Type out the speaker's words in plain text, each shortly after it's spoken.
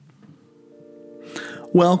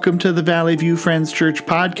Welcome to the Valley View Friends Church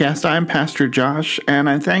podcast. I'm Pastor Josh, and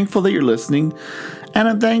I'm thankful that you're listening. And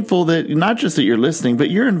I'm thankful that not just that you're listening, but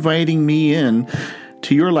you're inviting me in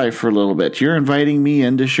to your life for a little bit. You're inviting me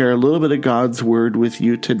in to share a little bit of God's Word with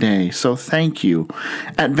you today. So thank you.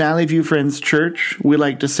 At Valley View Friends Church, we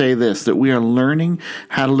like to say this, that we are learning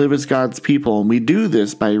how to live as God's people. And we do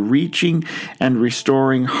this by reaching and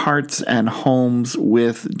restoring hearts and homes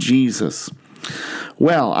with Jesus.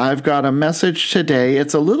 Well, I've got a message today.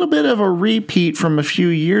 It's a little bit of a repeat from a few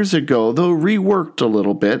years ago, though reworked a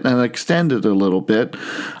little bit and extended a little bit,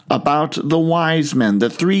 about the wise men, the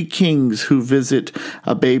three kings who visit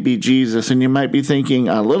a baby Jesus. And you might be thinking,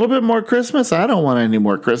 a little bit more Christmas? I don't want any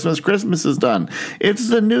more Christmas. Christmas is done. It's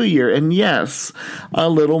the new year. And yes, a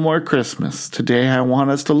little more Christmas. Today I want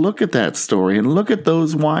us to look at that story and look at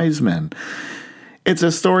those wise men. It's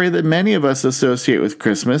a story that many of us associate with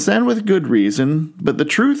Christmas, and with good reason, but the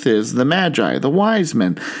truth is the Magi, the wise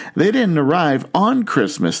men, they didn't arrive on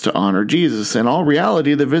Christmas to honor Jesus. In all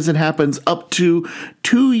reality, the visit happens up to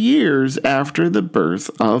 2 years after the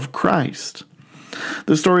birth of Christ.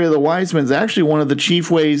 The story of the wise men is actually one of the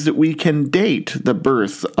chief ways that we can date the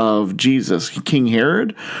birth of Jesus. King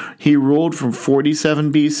Herod, he ruled from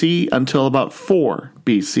 47 BC until about 4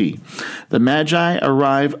 BC. The Magi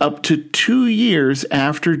arrive up to 2 years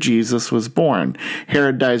after Jesus was born.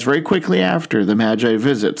 Herod dies very quickly after the Magi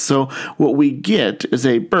visit. So what we get is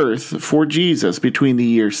a birth for Jesus between the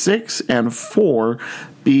year 6 and 4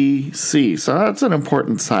 BC. So that's an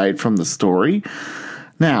important side from the story.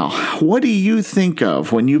 Now, what do you think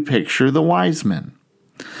of when you picture the wise men?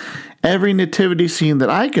 Every nativity scene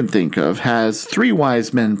that I can think of has 3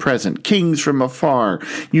 wise men present, kings from afar,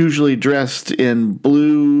 usually dressed in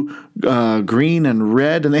blue, green, and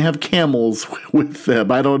red, and they have camels with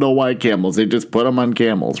them. I don't know why camels. They just put them on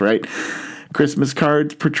camels, right? Christmas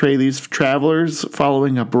cards portray these travelers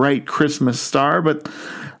following a bright Christmas star, but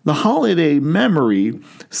the holiday memory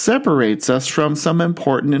separates us from some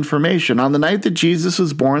important information. On the night that Jesus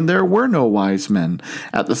was born, there were no wise men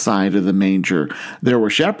at the side of the manger. There were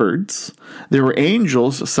shepherds. There were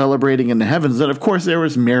angels celebrating in the heavens. And of course, there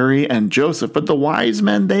was Mary and Joseph. But the wise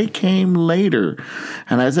men, they came later.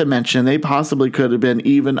 And as I mentioned, they possibly could have been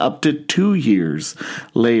even up to 2 years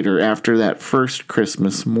later after that first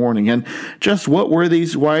Christmas morning. And just what were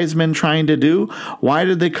these wise men trying to do? Why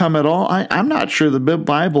did they come at all? I'm not sure the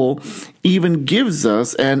Bible even gives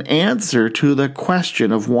us an answer to the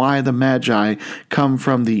question of why the Magi come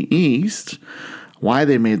from the east, why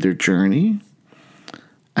they made their journey.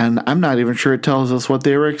 And I'm not even sure it tells us what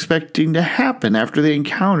they were expecting to happen after they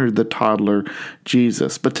encountered the toddler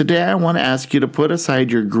Jesus. But today I want to ask you to put aside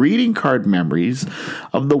your greeting card memories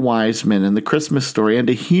of the wise men in the Christmas story and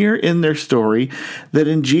to hear in their story that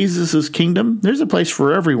in Jesus' kingdom, there's a place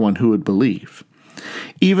for everyone who would believe,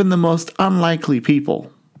 even the most unlikely people.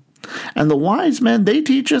 And the wise men, they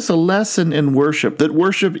teach us a lesson in worship, that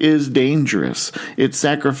worship is dangerous, it's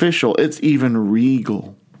sacrificial, it's even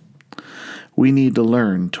regal. We need to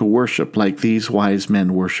learn to worship like these wise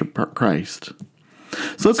men worship Christ.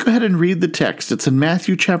 So let's go ahead and read the text. It's in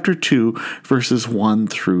Matthew chapter 2, verses 1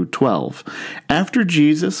 through 12. After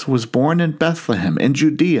Jesus was born in Bethlehem in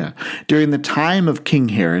Judea, during the time of King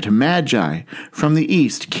Herod, Magi from the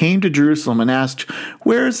east came to Jerusalem and asked,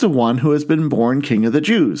 "Where is the one who has been born King of the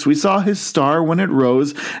Jews? We saw his star when it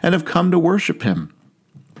rose and have come to worship him."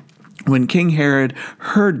 When King Herod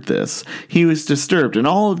heard this, he was disturbed, and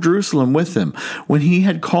all of Jerusalem with him. When he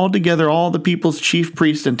had called together all the people's chief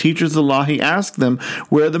priests and teachers of the law, he asked them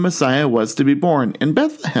where the Messiah was to be born. "In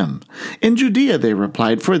Bethlehem, in Judea," they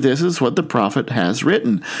replied, "for this is what the prophet has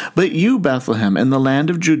written. But you, Bethlehem, in the land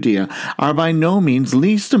of Judea, are by no means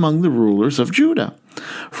least among the rulers of Judah.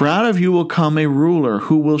 For out of you will come a ruler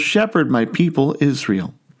who will shepherd my people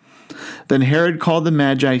Israel." Then Herod called the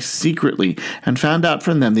Magi secretly and found out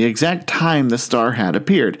from them the exact time the star had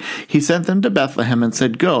appeared. He sent them to Bethlehem and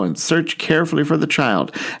said, "Go and search carefully for the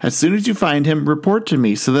child. As soon as you find him, report to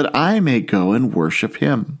me so that I may go and worship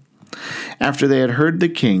him." After they had heard the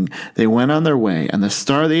king, they went on their way, and the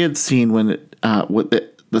star they had seen when it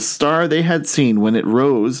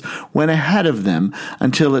rose went ahead of them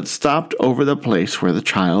until it stopped over the place where the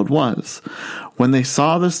child was. When they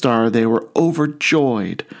saw the star, they were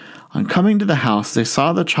overjoyed. On coming to the house, they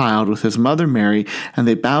saw the child with his mother Mary, and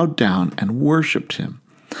they bowed down and worshipped him.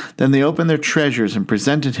 Then they opened their treasures and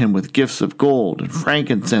presented him with gifts of gold and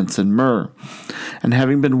frankincense and myrrh. And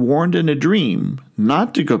having been warned in a dream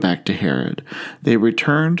not to go back to Herod, they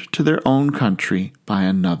returned to their own country by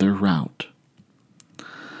another route.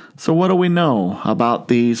 So what do we know about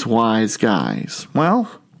these wise guys? Well,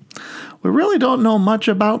 we really don't know much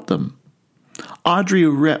about them. Audrey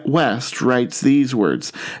West writes these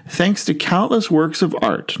words: "Thanks to countless works of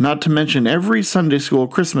art, not to mention every Sunday school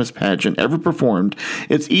Christmas pageant ever performed,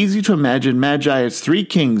 it's easy to imagine Magi as three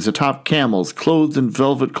kings atop camels, clothed in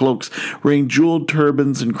velvet cloaks, wearing jeweled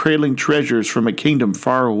turbans and cradling treasures from a kingdom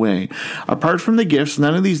far away. Apart from the gifts,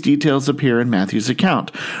 none of these details appear in Matthew's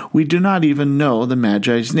account. We do not even know the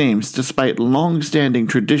Magi's names, despite long-standing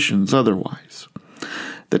traditions otherwise."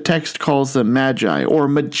 The text calls them magi, or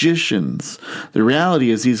magicians. The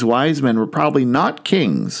reality is these wise men were probably not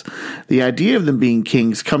kings. The idea of them being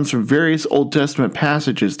kings comes from various Old Testament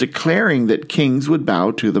passages declaring that kings would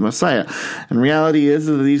bow to the Messiah. And reality is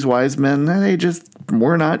that these wise men, they just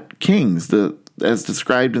were not kings, as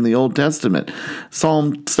described in the Old Testament.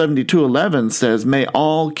 Psalm 72:11 says, "May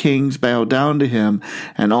all kings bow down to him,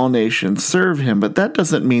 and all nations serve him." But that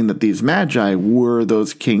doesn't mean that these magi were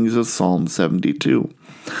those kings of Psalm 72.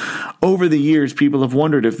 Over the years, people have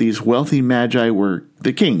wondered if these wealthy magi were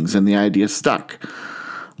the kings, and the idea stuck.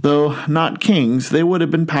 Though not kings, they would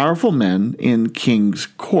have been powerful men in kings'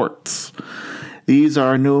 courts. These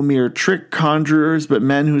are no mere trick conjurers, but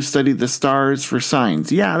men who studied the stars for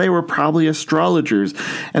signs. Yeah, they were probably astrologers,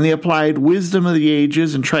 and they applied wisdom of the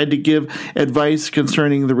ages and tried to give advice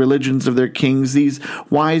concerning the religions of their kings. These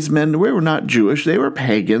wise men were not Jewish. They were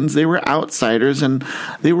pagans. They were outsiders, and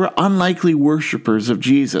they were unlikely worshipers of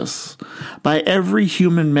Jesus. By every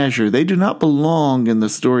human measure, they do not belong in the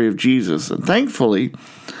story of Jesus. And thankfully,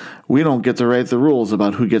 we don't get to write the rules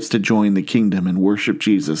about who gets to join the kingdom and worship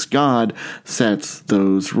Jesus. God sets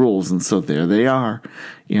those rules, and so there they are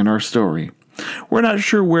in our story. We're not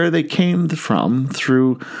sure where they came from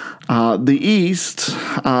through the East.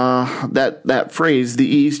 That phrase, the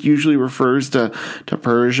East, usually refers to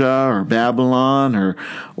Persia or Babylon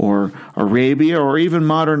or Arabia or even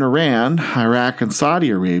modern Iran, Iraq and Saudi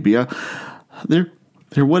Arabia.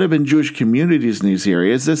 There would have been Jewish communities in these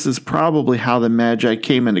areas. This is probably how the Magi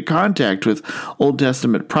came into contact with Old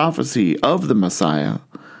Testament prophecy of the Messiah,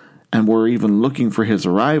 and were even looking for his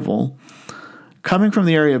arrival. Coming from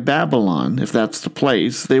the area of Babylon, if that's the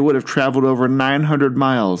place, they would have traveled over 900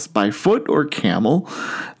 miles by foot or camel.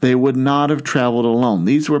 They would not have traveled alone.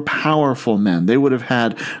 These were powerful men. They would have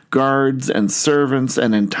had guards and servants,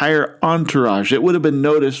 an entire entourage. It would have been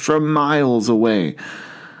noticed from miles away.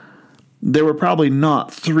 There were probably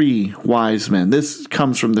not three wise men. This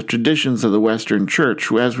comes from the traditions of the Western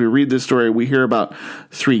Church. As we read this story, we hear about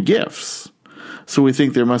three gifts. So we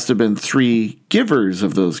think there must have been three givers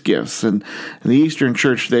of those gifts. And in the Eastern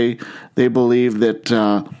Church, they believe that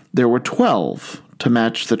there were 12 to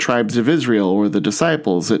match the tribes of Israel or the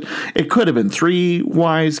disciples. It could have been three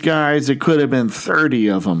wise guys. It could have been 30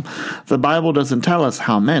 of them. The Bible doesn't tell us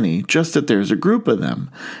how many, just that there's a group of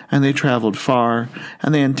them. And they traveled far,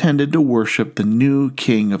 and they intended to worship the new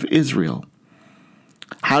king of Israel.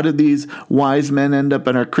 How did these wise men end up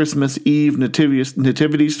in our Christmas Eve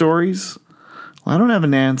nativity stories? Well, I don't have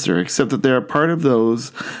an answer, except that they're a part of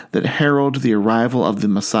those that herald the arrival of the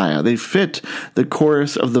Messiah. They fit the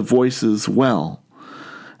chorus of the voices well.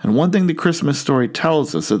 And one thing the Christmas story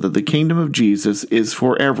tells us is that the kingdom of Jesus is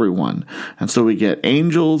for everyone. And so we get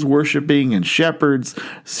angels worshiping and shepherds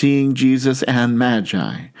seeing Jesus and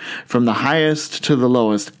magi. From the highest to the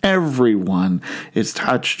lowest, everyone is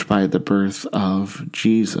touched by the birth of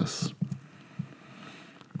Jesus.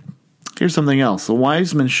 Here's something else. The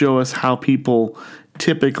wise men show us how people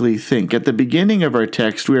typically think. At the beginning of our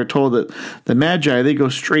text, we are told that the Magi, they go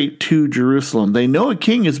straight to Jerusalem. They know a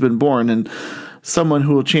king has been born and someone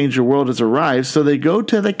who will change the world has arrived, so they go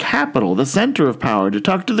to the capital, the center of power, to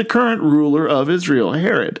talk to the current ruler of Israel,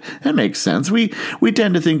 Herod. That makes sense. We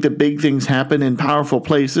tend to think that big things happen in powerful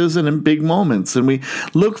places and in big moments, and we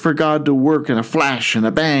look for God to work in a flash and a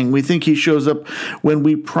bang. We think he shows up when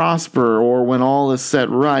we prosper or when all is set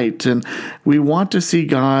right, and we want to see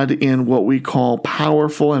God in what we call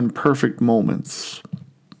powerful and perfect moments.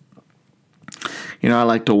 You know, I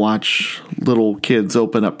like to watch little kids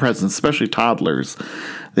open up presents, especially toddlers.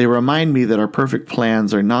 They remind me that our perfect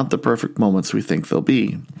plans are not the perfect moments we think they'll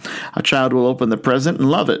be. A child will open the present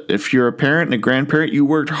and love it. If you're a parent and a grandparent, you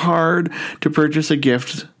worked hard to purchase a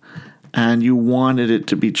gift and you wanted it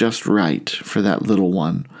to be just right for that little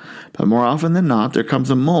one. But more often than not, there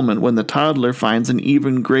comes a moment when the toddler finds an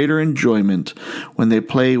even greater enjoyment when they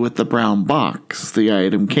play with the brown box the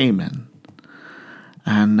item came in.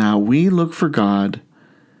 And now we look for God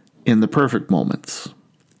in the perfect moments.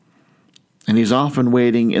 And he's often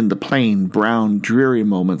waiting in the plain, brown, dreary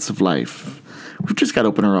moments of life. We've just got to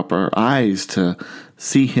open up our eyes to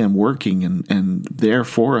see him working and there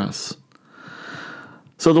for us.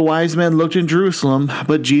 So the wise men looked in Jerusalem,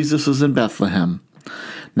 but Jesus was in Bethlehem.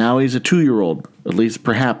 Now he's a 2-year-old. At least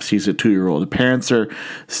perhaps he's a 2-year-old. The parents are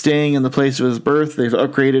staying in the place of his birth. They've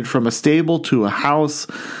upgraded from a stable to a house.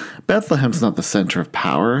 Bethlehem's not the center of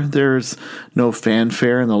power. There's no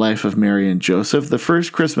fanfare in the life of Mary and Joseph. The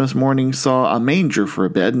first Christmas morning saw a manger for a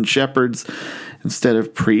bed and shepherds instead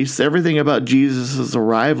of priests. Everything about Jesus'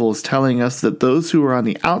 arrival is telling us that those who are on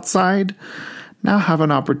the outside now have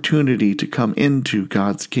an opportunity to come into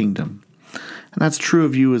God's kingdom. And that's true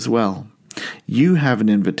of you as well. You have an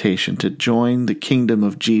invitation to join the kingdom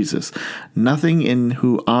of Jesus. Nothing in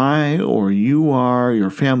who I or you are, your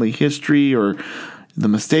family history, or the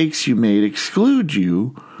mistakes you made exclude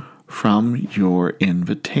you from your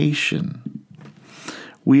invitation.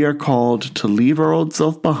 We are called to leave our old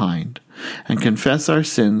self behind and confess our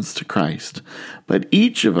sins to Christ. But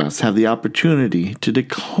each of us have the opportunity to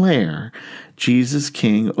declare Jesus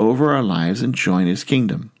King over our lives and join his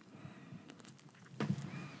kingdom.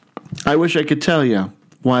 I wish I could tell you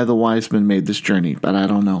why the wise men made this journey, but I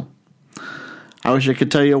don't know. I wish I could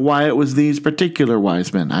tell you why it was these particular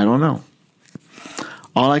wise men. I don't know.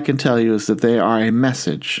 All I can tell you is that they are a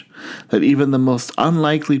message that even the most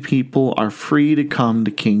unlikely people are free to come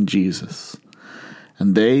to King Jesus.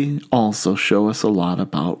 And they also show us a lot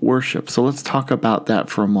about worship. So let's talk about that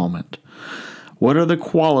for a moment. What are the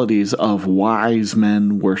qualities of wise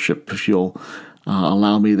men worship, if you'll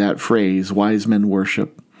allow me that phrase, wise men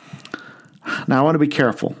worship? Now, I want to be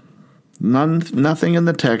careful. Nothing in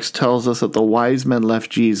the text tells us that the wise men left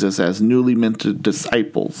Jesus as newly minted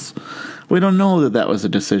disciples. We don't know that was a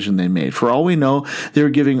decision they made. For all we know, they were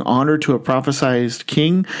giving honor to a prophesied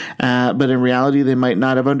king, but in reality, they might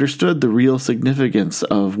not have understood the real significance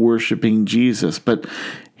of worshiping Jesus. But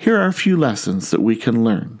here are a few lessons that we can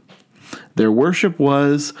learn. Their worship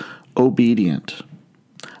was obedient.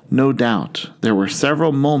 No doubt, there were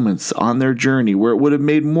several moments on their journey where it would have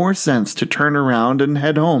made more sense to turn around and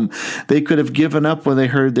head home. They could have given up when they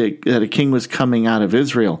heard that a king was coming out of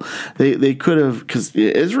Israel. They could have, because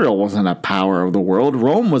Israel wasn't a power of the world.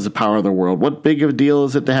 Rome was a power of the world. What big of a deal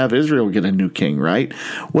is it to have Israel get a new king, right?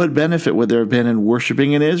 What benefit would there have been in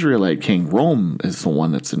worshiping an Israelite king? Rome is the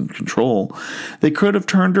one that's in control. They could have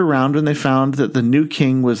turned around when they found that the new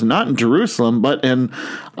king was not in Jerusalem, but in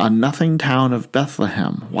a nothing town of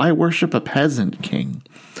Bethlehem. Why worship a peasant king?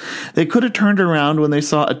 They could have turned around when they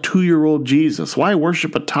saw a 2-year-old Jesus. Why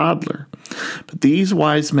worship a toddler? But these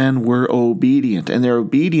wise men were obedient, and their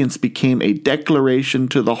obedience became a declaration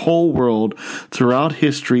to the whole world throughout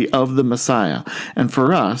history of the Messiah. And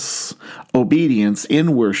for us, obedience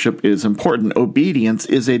in worship is important. Obedience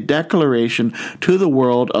is a declaration to the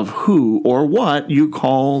world of who or what you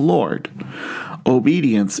call Lord.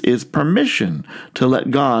 Obedience is permission to let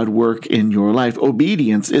God work in your life.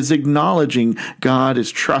 Obedience is acknowledging God is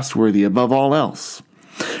trustworthy above all else.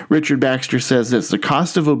 Richard Baxter says this: the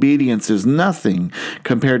cost of obedience is nothing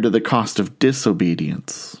compared to the cost of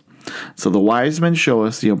disobedience. So the wise men show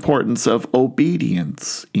us the importance of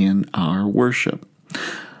obedience in our worship.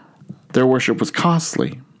 Their worship was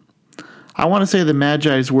costly. I want to say the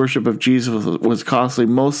Magi's worship of Jesus was costly.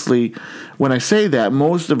 Mostly, when I say that,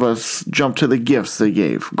 most of us jump to the gifts they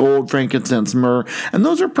gave. Gold, frankincense, myrrh, and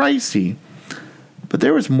those are pricey. But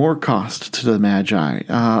there was more cost to the Magi.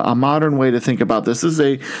 A modern way to think about this is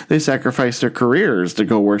they sacrificed their careers to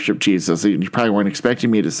go worship Jesus. You probably weren't expecting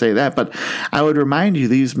me to say that, but I would remind you,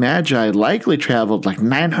 these Magi likely traveled like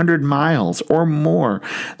 900 miles or more.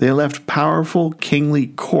 They left powerful kingly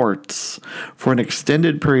courts for an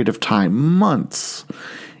extended period of time, months.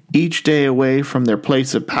 Each day away from their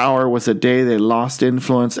place of power was a day they lost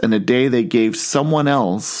influence and a day they gave someone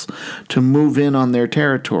else to move in on their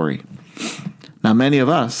territory. Now, many of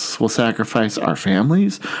us will sacrifice our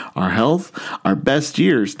families, our health, our best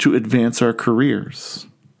years to advance our careers.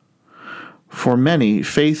 For many,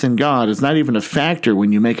 faith in God is not even a factor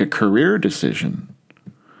when you make a career decision.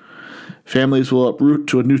 Families will uproot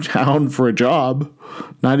to a new town for a job,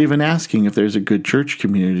 not even asking if there's a good church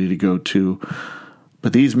community to go to.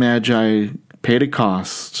 But these Magi paid a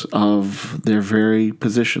cost of their very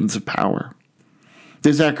positions of power.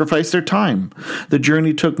 They sacrificed their time. The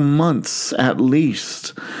journey took months at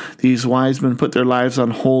least. These wise men put their lives on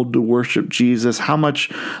hold to worship Jesus. How much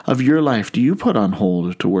of your life do you put on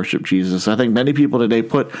hold to worship Jesus? I think many people today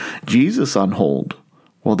put Jesus on hold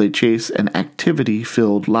while they chase an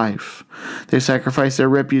activity-filled life. They sacrifice their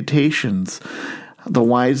reputations. The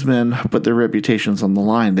wise men put their reputations on the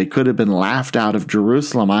line. They could have been laughed out of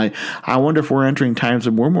Jerusalem. I wonder if we're entering times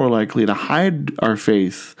when we're more likely to hide our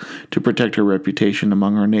faith to protect our reputation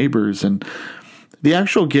among our neighbors. And the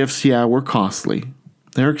actual gifts, were costly.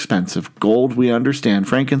 They're expensive. Gold, we understand.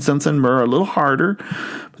 Frankincense and myrrh are a little harder,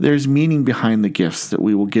 but there's meaning behind the gifts that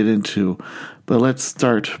we will get into. But let's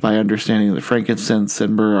start by understanding that frankincense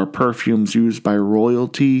and myrrh are perfumes used by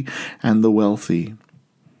royalty and the wealthy.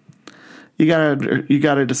 You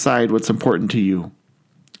gotta decide what's important to you.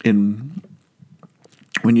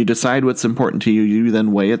 When you decide what's important to you, you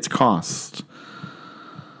then weigh its cost.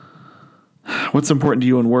 What's important to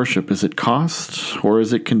you in worship? Is it cost or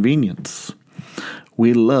is it convenience?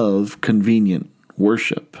 We love convenient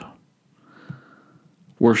worship.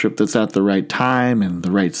 Worship that's at the right time and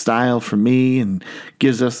the right style for me and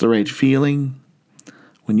gives us the right feeling.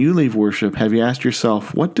 When you leave worship, have you asked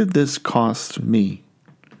yourself, what did this cost me?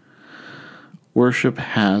 Worship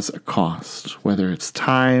has a cost, whether it's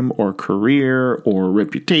time or career or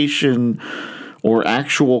reputation or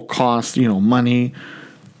actual cost, money.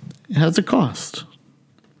 It has a cost.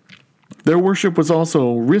 Their worship was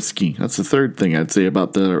also risky. That's the third thing I'd say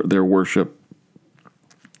about their worship.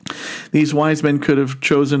 These wise men could have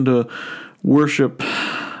chosen to worship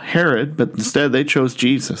Herod, but instead they chose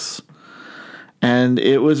Jesus. And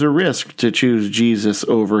it was a risk to choose Jesus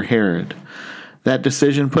over Herod. That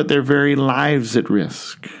decision put their very lives at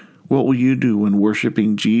risk. What will you do when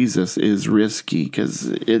worshiping Jesus is risky? Because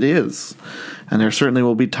it is. And there certainly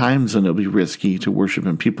will be times when it'll be risky to worship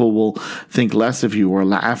him. People will think less of you or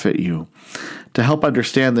laugh at you. To help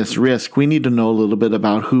understand this risk, we need to know a little bit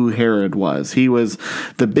about who Herod was. He was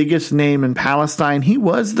the biggest name in Palestine. He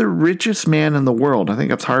was the richest man in the world. I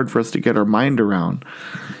think it's hard for us to get our mind around.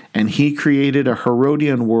 And he created a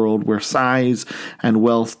Herodian world where size and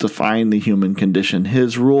wealth defined the human condition.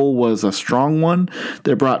 His rule was a strong one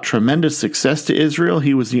that brought tremendous success to Israel.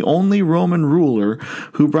 He was the only Roman ruler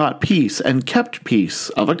who brought peace and kept peace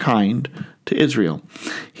of a kind to Israel.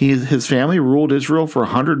 His family ruled Israel for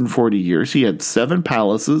 140 years. He had 7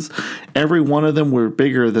 palaces. Every one of them were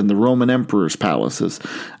bigger than the Roman emperor's palaces.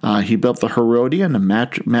 He built the Herodian, a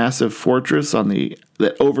massive fortress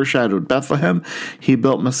that overshadowed Bethlehem. He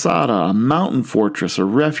built Masada, a mountain fortress, a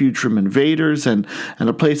refuge from invaders, and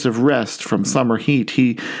a place of rest from summer heat.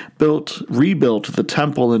 He rebuilt the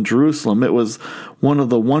temple in Jerusalem. It was one of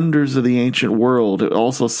the wonders of the ancient world. It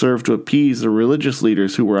also served to appease the religious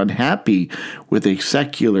leaders who were unhappy with a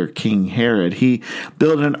secular King Herod. He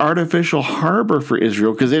built an artificial harbor for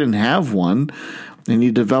Israel because they didn't have one, and he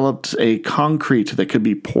developed a concrete that could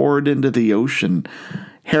be poured into the ocean.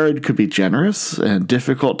 Herod could be generous. In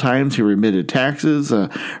difficult times, he remitted taxes.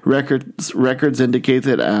 Records indicate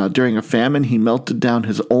that during a famine, he melted down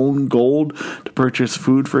his own gold to purchase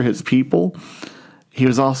food for his people. He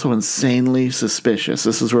was also insanely suspicious.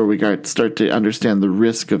 This is where we start to understand the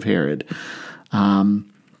risk of Herod.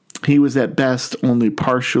 He was at best only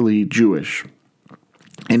partially Jewish,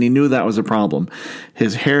 and he knew that was a problem.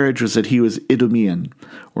 His heritage was that he was Idumean,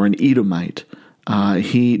 or an Edomite.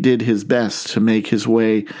 He did his best to make his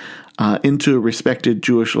way into a respected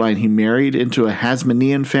Jewish line. He married into a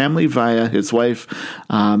Hasmonean family via his wife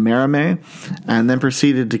Merimee, and then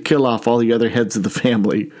proceeded to kill off all the other heads of the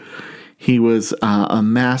family. He was a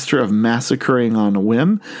master of massacring on a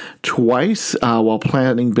whim. Twice, while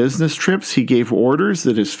planning business trips, he gave orders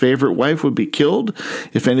that his favorite wife would be killed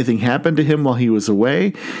if anything happened to him while he was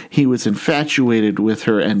away. He was infatuated with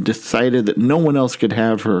her and decided that no one else could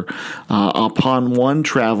have her. Upon one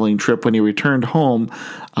traveling trip, when he returned home,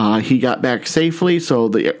 he got back safely, so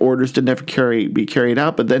the orders didn't have to be carried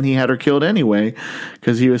out, but then he had her killed anyway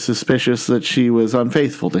because he was suspicious that she was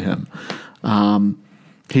unfaithful to him.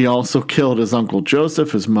 He also killed his uncle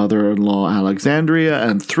Joseph, his mother-in-law Alexandria,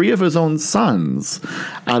 and 3 of his own sons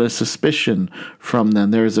out of suspicion from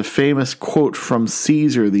them. There is a famous quote from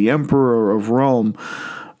Caesar, the emperor of Rome,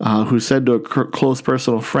 who said to a close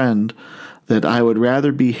personal friend that I would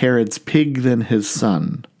rather be Herod's pig than his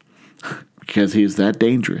son, because he's that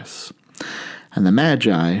dangerous. And the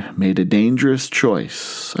Magi made a dangerous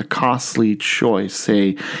choice, a costly choice,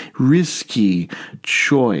 a risky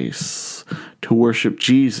choice to worship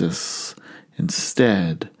Jesus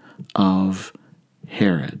instead of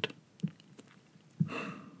Herod.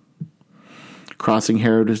 Crossing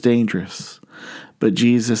Herod is dangerous, but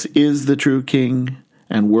Jesus is the true king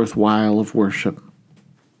and worthwhile of worship.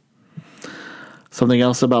 Something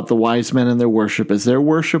else about the wise men and their worship is their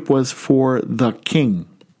worship was for the king.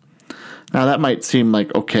 Now that might seem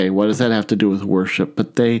like, okay, what does that have to do with worship?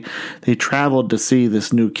 But they traveled to see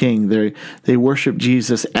this new king. They worship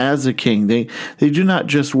Jesus as a king. They do not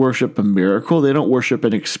just worship a miracle. They don't worship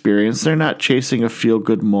an experience. They're not chasing a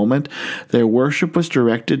feel-good moment. Their worship was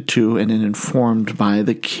directed to and informed by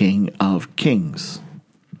the King of Kings.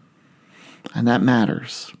 And that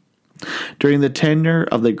matters. During the tenure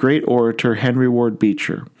of the great orator Henry Ward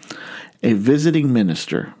Beecher, a visiting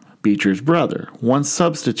minister, Beecher's brother, once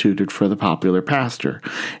substituted for the popular pastor.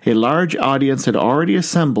 A large audience had already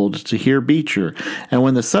assembled to hear Beecher, and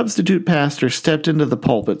when the substitute pastor stepped into the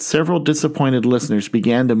pulpit, several disappointed listeners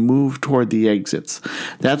began to move toward the exits.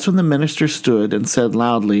 That's when the minister stood and said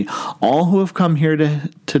loudly, "All who have come here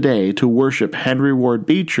today to worship Henry Ward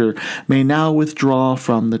Beecher may now withdraw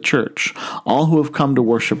from the church. All who have come to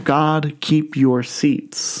worship God, keep your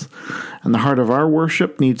seats." And the heart of our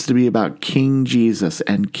worship needs to be about King Jesus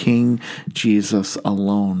and King Jesus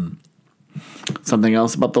alone. Something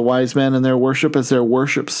else about the wise men and their worship is their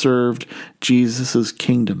worship served Jesus'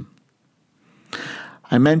 kingdom.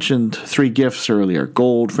 I mentioned 3 gifts earlier: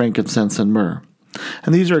 gold, frankincense, and myrrh.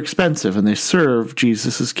 And these are expensive, and they serve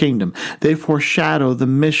Jesus' kingdom. They foreshadow the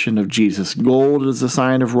mission of Jesus. Gold is a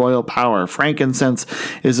sign of royal power. Frankincense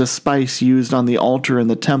is a spice used on the altar in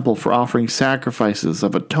the temple for offering sacrifices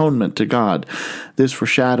of atonement to God. This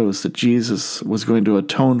foreshadows that Jesus was going to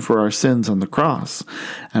atone for our sins on the cross.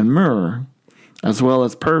 And myrrh, as well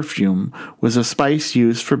as perfume, was a spice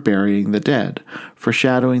used for burying the dead,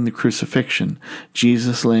 foreshadowing the crucifixion,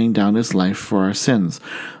 Jesus laying down his life for our sins.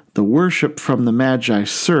 The worship from the Magi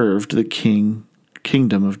served the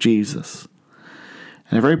kingdom of Jesus.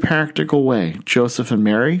 In a very practical way, Joseph and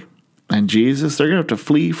Mary and Jesus, they're going to have to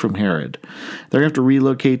flee from Herod. They're going to have to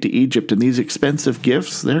relocate to Egypt, and these expensive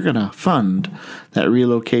gifts, they're going to fund that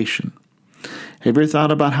relocation. Have you ever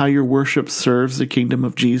thought about how your worship serves the kingdom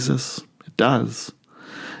of Jesus? It does.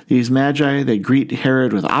 These magi, they greet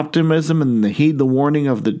Herod with optimism, and they heed the warning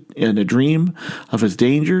in a dream of his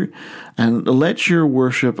danger. And let your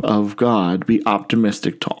worship of God be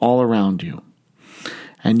optimistic to all around you.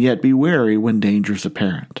 And yet be wary when danger is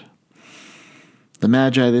apparent. The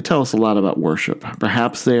Magi, they tell us a lot about worship.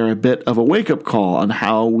 Perhaps they are a bit of a wake-up call on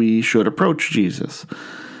how we should approach Jesus.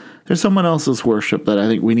 There's someone else's worship that I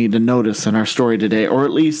think we need to notice in our story today, or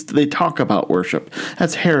at least they talk about worship.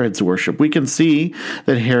 That's Herod's worship. We can see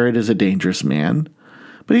that Herod is a dangerous man,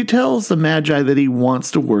 but he tells the Magi that he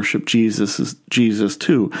wants to worship Jesus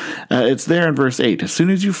too. It's there in verse 8. "As soon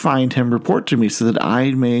as you find him, report to me so that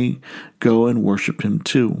I may go and worship him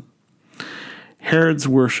too." Herod's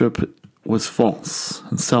worship was false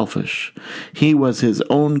and selfish. He was his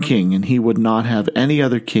own king, and he would not have any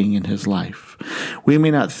other king in his life. We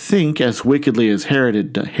may not think as wickedly as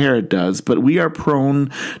Herod does, but we are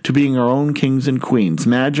prone to being our own kings and queens.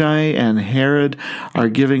 Magi and Herod are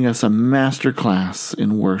giving us a master class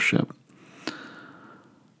in worship.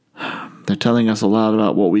 They're telling us a lot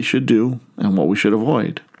about what we should do and what we should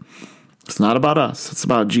avoid. It's not about us, it's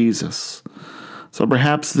about Jesus. So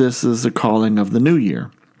perhaps this is the calling of the new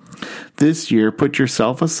year. This year, put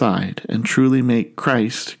yourself aside and truly make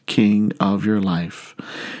Christ king of your life.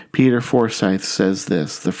 Peter Forsyth says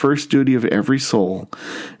this: "The first duty of every soul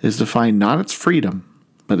is to find not its freedom,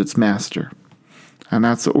 but its master." And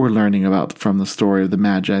that's what we're learning about from the story of the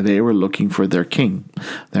Magi. They were looking for their king,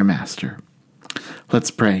 their master.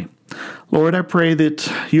 Let's pray. Lord, I pray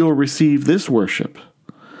that you'll receive this worship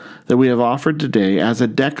that we have offered today as a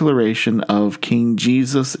declaration of King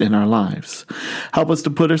Jesus in our lives. Help us to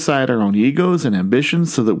put aside our own egos and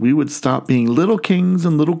ambitions so that we would stop being little kings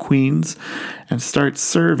and little queens and start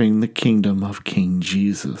serving the kingdom of King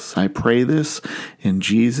Jesus. I pray this in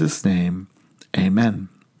Jesus' name. Amen.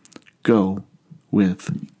 Go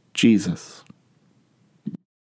with Jesus.